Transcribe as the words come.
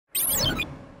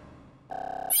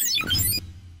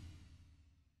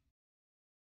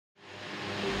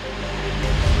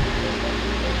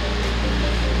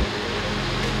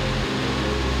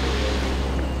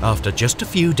After just a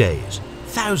few days,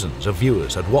 thousands of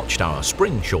viewers had watched our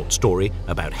spring short story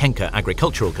about Henke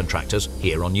Agricultural Contractors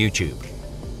here on YouTube.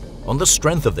 On the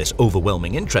strength of this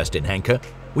overwhelming interest in Henke,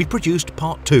 we produced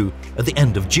part 2 at the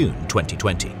end of June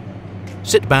 2020.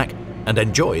 Sit back and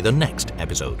enjoy the next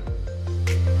episode.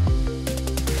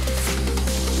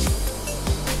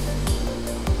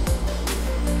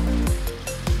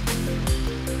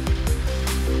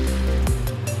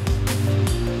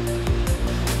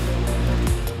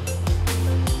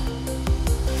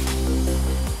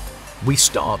 We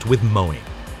start with mowing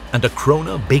and a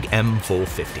Krona Big M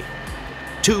 450.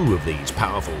 2 of these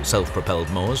powerful self-propelled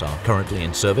mowers are currently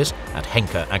in service at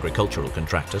Henke Agricultural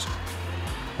Contractors.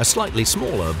 A slightly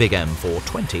smaller Big M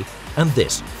 420 and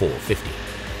this 450.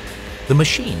 The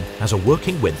machine has a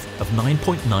working width of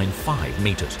 9.95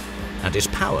 meters and is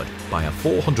powered by a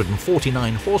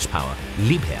 449 horsepower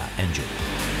Liebherr engine.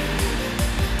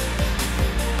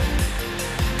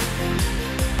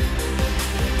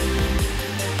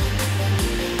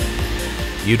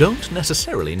 You don't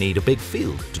necessarily need a big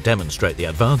field to demonstrate the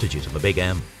advantages of a Big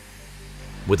M.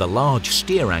 With a large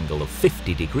steer angle of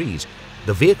 50 degrees,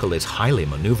 the vehicle is highly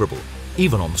maneuverable,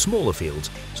 even on smaller fields,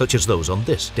 such as those on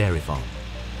this dairy farm.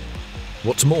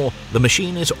 What's more, the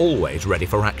machine is always ready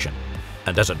for action,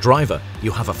 and as a driver,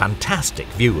 you have a fantastic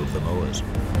view of the mowers.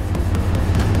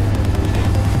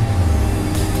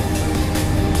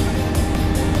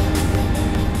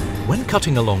 When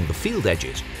cutting along the field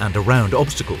edges and around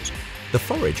obstacles, the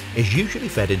forage is usually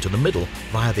fed into the middle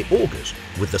via the augers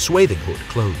with the swathing hood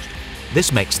closed.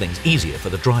 This makes things easier for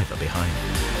the driver behind.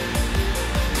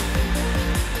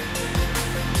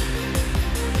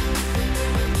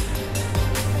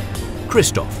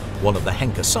 Christoph, one of the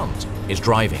Henke sons, is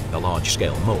driving the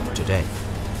large-scale mower today.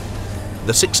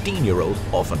 The 16-year-old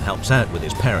often helps out with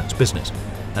his parents' business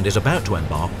and is about to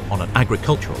embark on an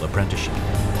agricultural apprenticeship.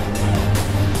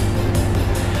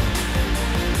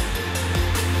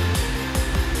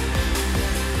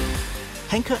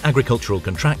 Henke Agricultural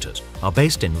Contractors are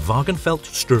based in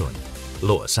Wagenfeld-Ströhen,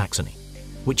 Lower Saxony,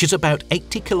 which is about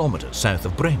 80 kilometers south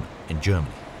of Bremen in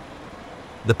Germany.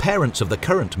 The parents of the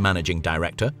current managing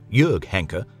director, Jörg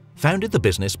Henke, founded the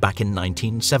business back in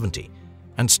 1970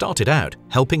 and started out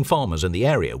helping farmers in the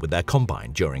area with their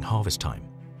combine during harvest time.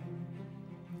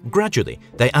 Gradually,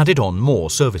 they added on more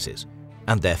services,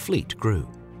 and their fleet grew.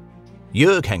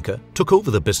 Jörg Henke took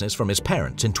over the business from his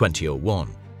parents in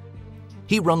 2001.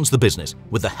 He runs the business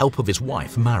with the help of his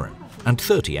wife Maren and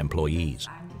 30 employees.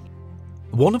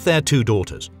 One of their 2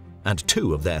 daughters and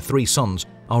 2 of their 3 sons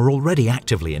are already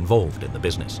actively involved in the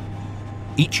business.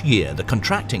 Each year, the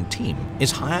contracting team is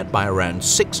hired by around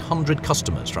 600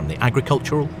 customers from the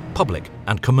agricultural, public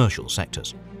and commercial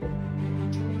sectors.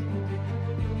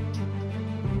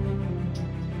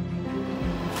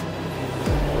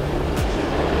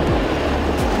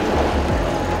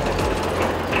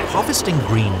 Harvesting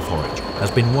green forage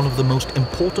has been one of the most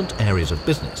important areas of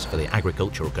business for the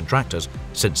agricultural contractors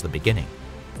since the beginning.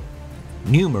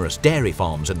 Numerous dairy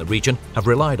farms in the region have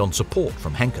relied on support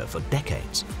from Henke for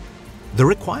decades. The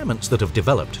requirements that have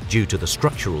developed due to the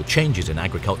structural changes in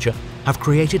agriculture have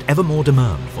created ever more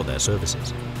demand for their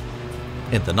services.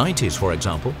 In the 90s, for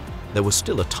example, there was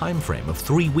still a time frame of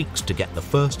 3 weeks to get the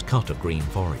first cut of green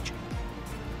forage.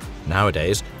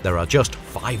 Nowadays, there are just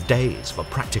 5 days for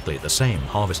practically the same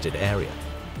harvested area.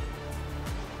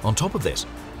 On top of this,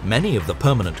 many of the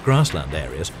permanent grassland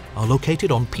areas are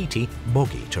located on peaty,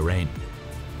 boggy terrain,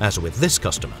 as with this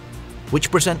customer, which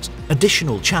presents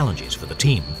additional challenges for the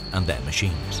team and their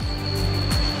machines.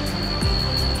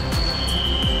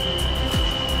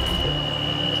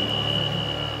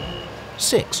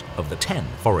 Six of the 10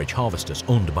 forage harvesters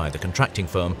owned by the contracting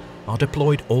firm are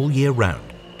deployed all year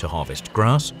round to harvest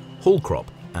grass, whole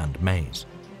crop and maize.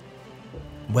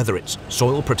 Whether it's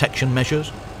soil protection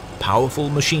measures, powerful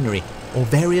machinery or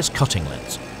various cutting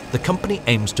lengths, the company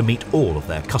aims to meet all of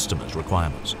their customers'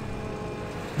 requirements.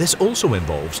 This also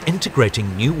involves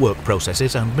integrating new work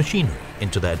processes and machinery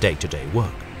into their day-to-day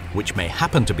work, which may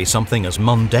happen to be something as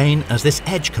mundane as this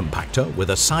edge compactor with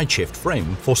a side-shift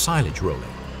frame for silage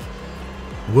rolling.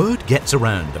 Word gets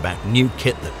around about new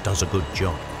kit that does a good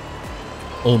job.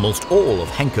 Almost all of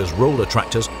Henke's roller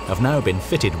tractors have now been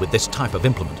fitted with this type of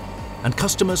implement, and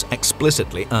customers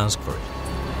explicitly ask for it.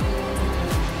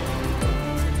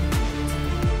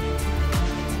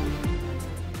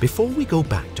 Before we go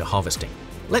back to harvesting,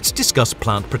 let's discuss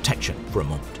plant protection for a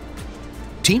moment.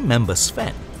 Team member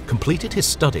Sven completed his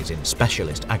studies in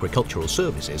specialist agricultural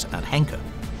services at Henke,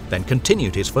 then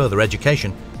continued his further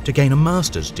education to gain a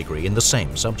master's degree in the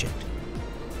same subject.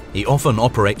 He often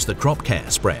operates the crop care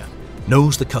sprayer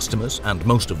knows the customers and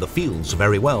most of the fields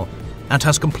very well, and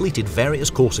has completed various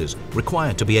courses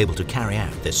required to be able to carry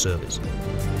out this service.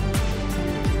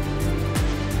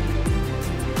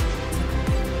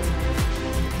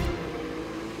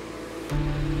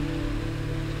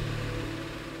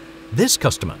 This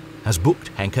customer has booked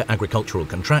Henke Agricultural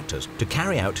Contractors to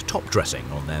carry out top dressing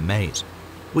on their maize,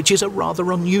 which is a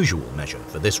rather unusual measure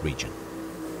for this region.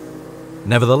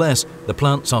 Nevertheless, the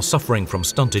plants are suffering from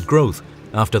stunted growth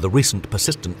after the recent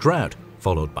persistent drought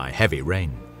followed by heavy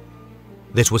rain.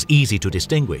 This was easy to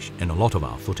distinguish in a lot of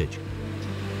our footage.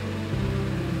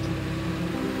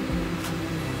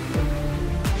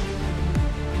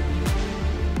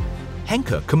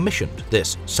 Henke commissioned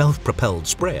this self-propelled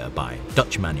sprayer by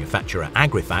Dutch manufacturer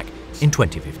Agrifac in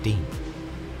 2015.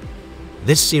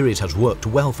 This series has worked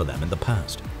well for them in the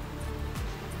past.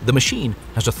 The machine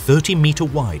has a 30-meter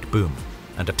wide boom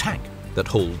and a tank that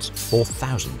holds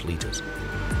 4,000 litres.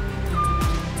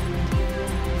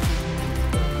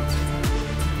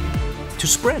 To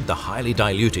spread the highly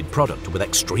diluted product with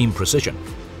extreme precision,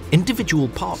 individual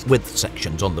part width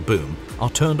sections on the boom are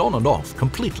turned on and off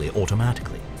completely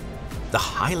automatically. The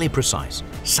highly precise,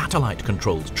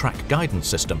 satellite-controlled track guidance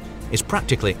system is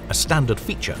practically a standard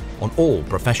feature on all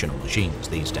professional machines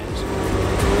these days.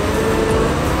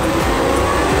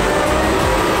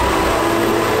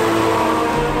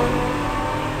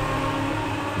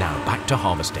 Now back to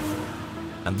harvesting.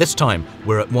 And this time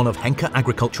we're at one of Henke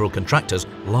Agricultural Contractors'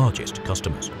 largest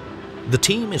customers. The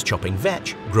team is chopping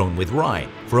vetch grown with rye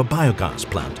for a biogas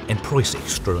plant in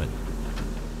Preußig-Struhen.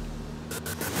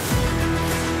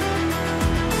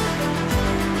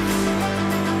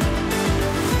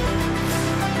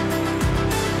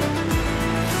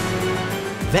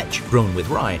 Vetch grown with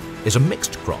rye is a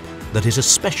mixed crop that is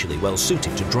especially well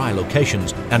suited to dry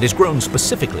locations and is grown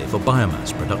specifically for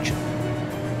biomass production.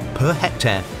 Per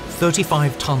hectare,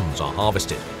 35 tonnes are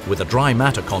harvested with a dry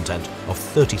matter content of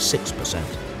 36%.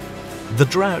 The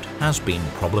drought has been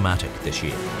problematic this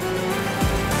year.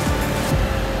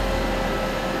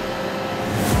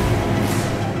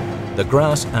 The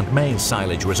grass and maize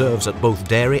silage reserves at both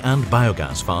dairy and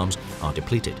biogas farms are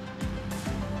depleted.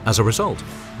 As a result,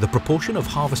 the proportion of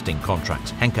harvesting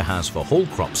contracts Henke has for whole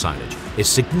crop silage is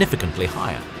significantly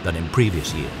higher than in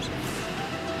previous years.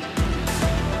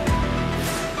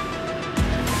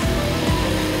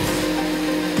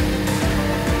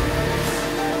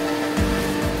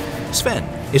 Sven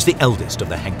is the eldest of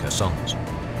the Henke sons.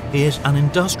 He is an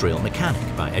industrial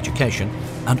mechanic by education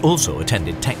and also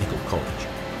attended technical college.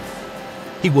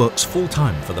 He works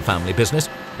full-time for the family business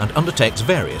and undertakes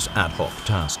various ad hoc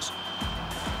tasks.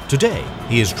 Today,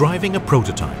 he is driving a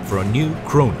prototype for a new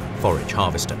Krone forage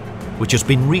harvester, which has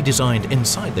been redesigned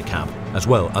inside the cab as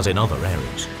well as in other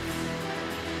areas.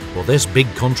 For this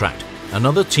big contract,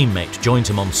 another teammate joined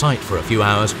him on site for a few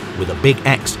hours with a big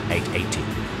X880.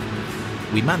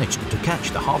 We managed to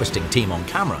catch the harvesting team on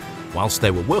camera whilst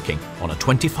they were working on a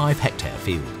 25-hectare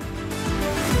field.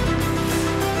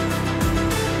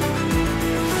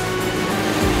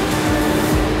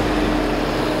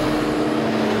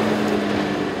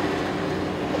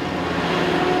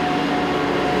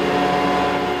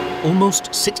 Almost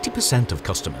 60% of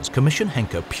customers commission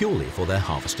Henke purely for their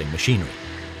harvesting machinery,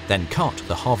 then cart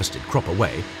the harvested crop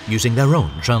away using their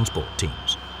own transport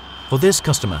teams. For this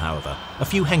customer, however, a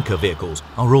few Henke vehicles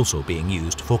are also being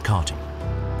used for carting.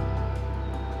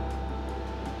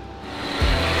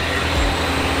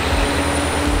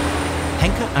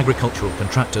 Henke Agricultural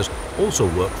Contractors also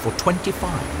work for 25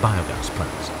 biogas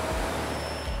plants.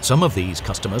 Some of these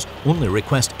customers only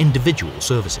request individual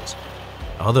services.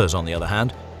 Others, on the other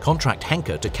hand, contract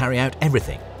Henke to carry out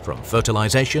everything from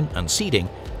fertilization and seeding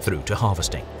through to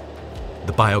harvesting.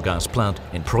 The biogas plant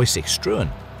in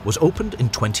Preußig-Struhen was opened in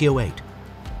 2008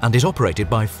 and is operated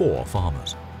by 4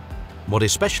 farmers. What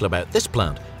is special about this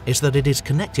plant is that it is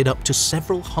connected up to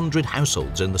several hundred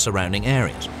households in the surrounding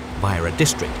areas via a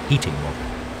district heating model.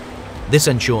 This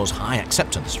ensures high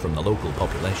acceptance from the local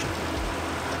population.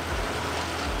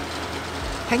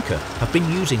 Henke have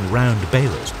been using round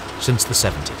balers since the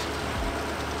 70s.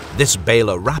 This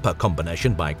baler-wrapper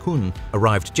combination by Kuhn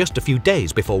arrived just a few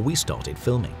days before we started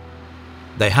filming.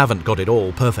 They haven't got it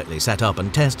all perfectly set up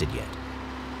and tested yet.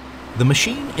 The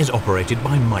machine is operated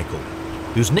by Michael,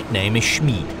 whose nickname is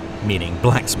Schmied, meaning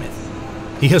blacksmith.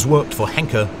 He has worked for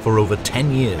Henke for over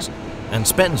 10 years and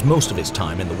spends most of his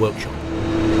time in the workshop.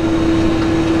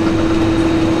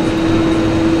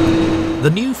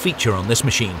 The new feature on this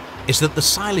machine is that the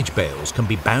silage bales can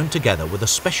be bound together with a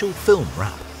special film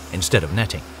wrap instead of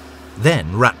netting,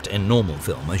 then wrapped in normal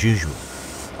film as usual.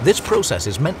 This process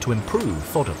is meant to improve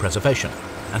fodder preservation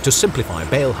and to simplify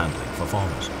bale handling for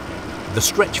farmers. The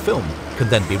stretch film can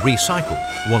then be recycled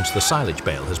once the silage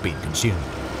bale has been consumed.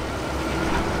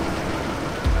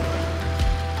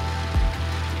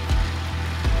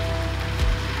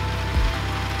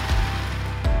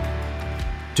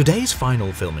 Today's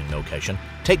final filming location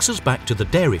takes us back to the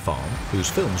dairy farm whose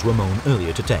films were mown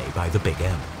earlier today by the Big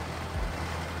M.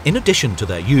 In addition to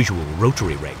their usual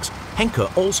rotary rakes,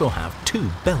 Henke also have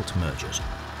 2 belt mergers,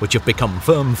 which have become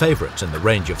firm favourites in the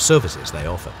range of services they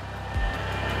offer.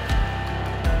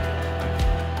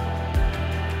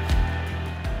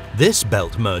 This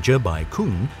belt merger by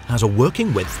Kuhn has a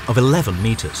working width of 11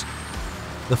 metres.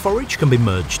 The forage can be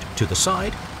merged to the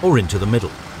side or into the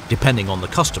middle, depending on the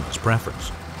customer's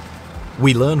preference.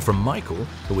 We learn from Michael,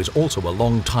 who is also a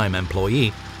long-time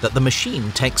employee, that the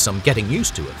machine takes some getting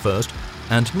used to at first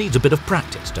and needs a bit of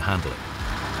practice to handle it.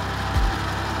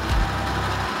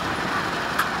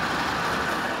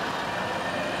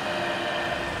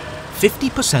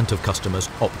 "50% of customers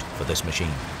opt for this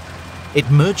machine. It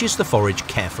merges the forage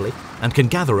carefully and can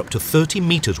gather up to 30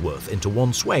 metres worth into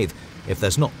one swathe if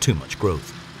there's not too much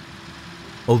growth.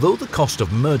 Although the cost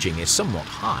of merging is somewhat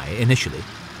high initially,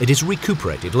 it is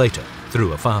recuperated later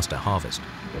through a faster harvest.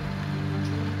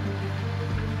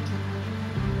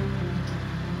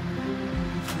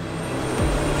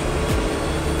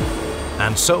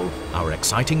 And so, our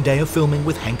exciting day of filming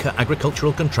with Henke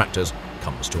Agricultural Contractors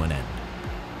comes to an end.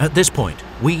 At this point,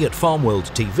 we at Farm World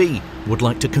TV would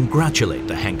like to congratulate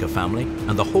the Henke family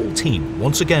and the whole team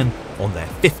once again on their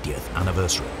 50th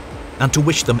anniversary, and to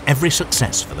wish them every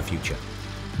success for the future.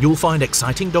 You'll find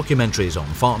exciting documentaries on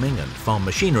farming and farm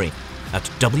machinery at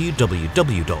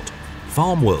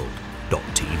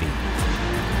www.farmworld.tv.